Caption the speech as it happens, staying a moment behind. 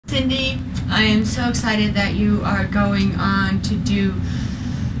Cindy. I am so excited that you are going on to do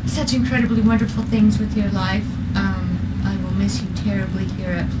such incredibly wonderful things with your life. I will miss you terribly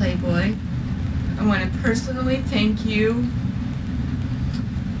here at Playboy. I want to personally thank you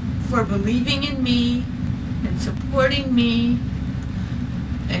for believing in me and supporting me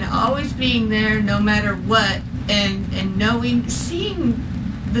and always being there no matter what, and knowing, seeing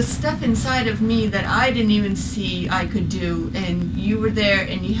the stuff inside of me that I didn't even see I could do, and you were there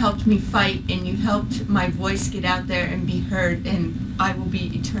and you helped me fight and you helped my voice get out there and be heard, and I will be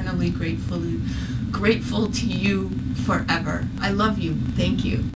eternally grateful to you forever. I love you. Thank you.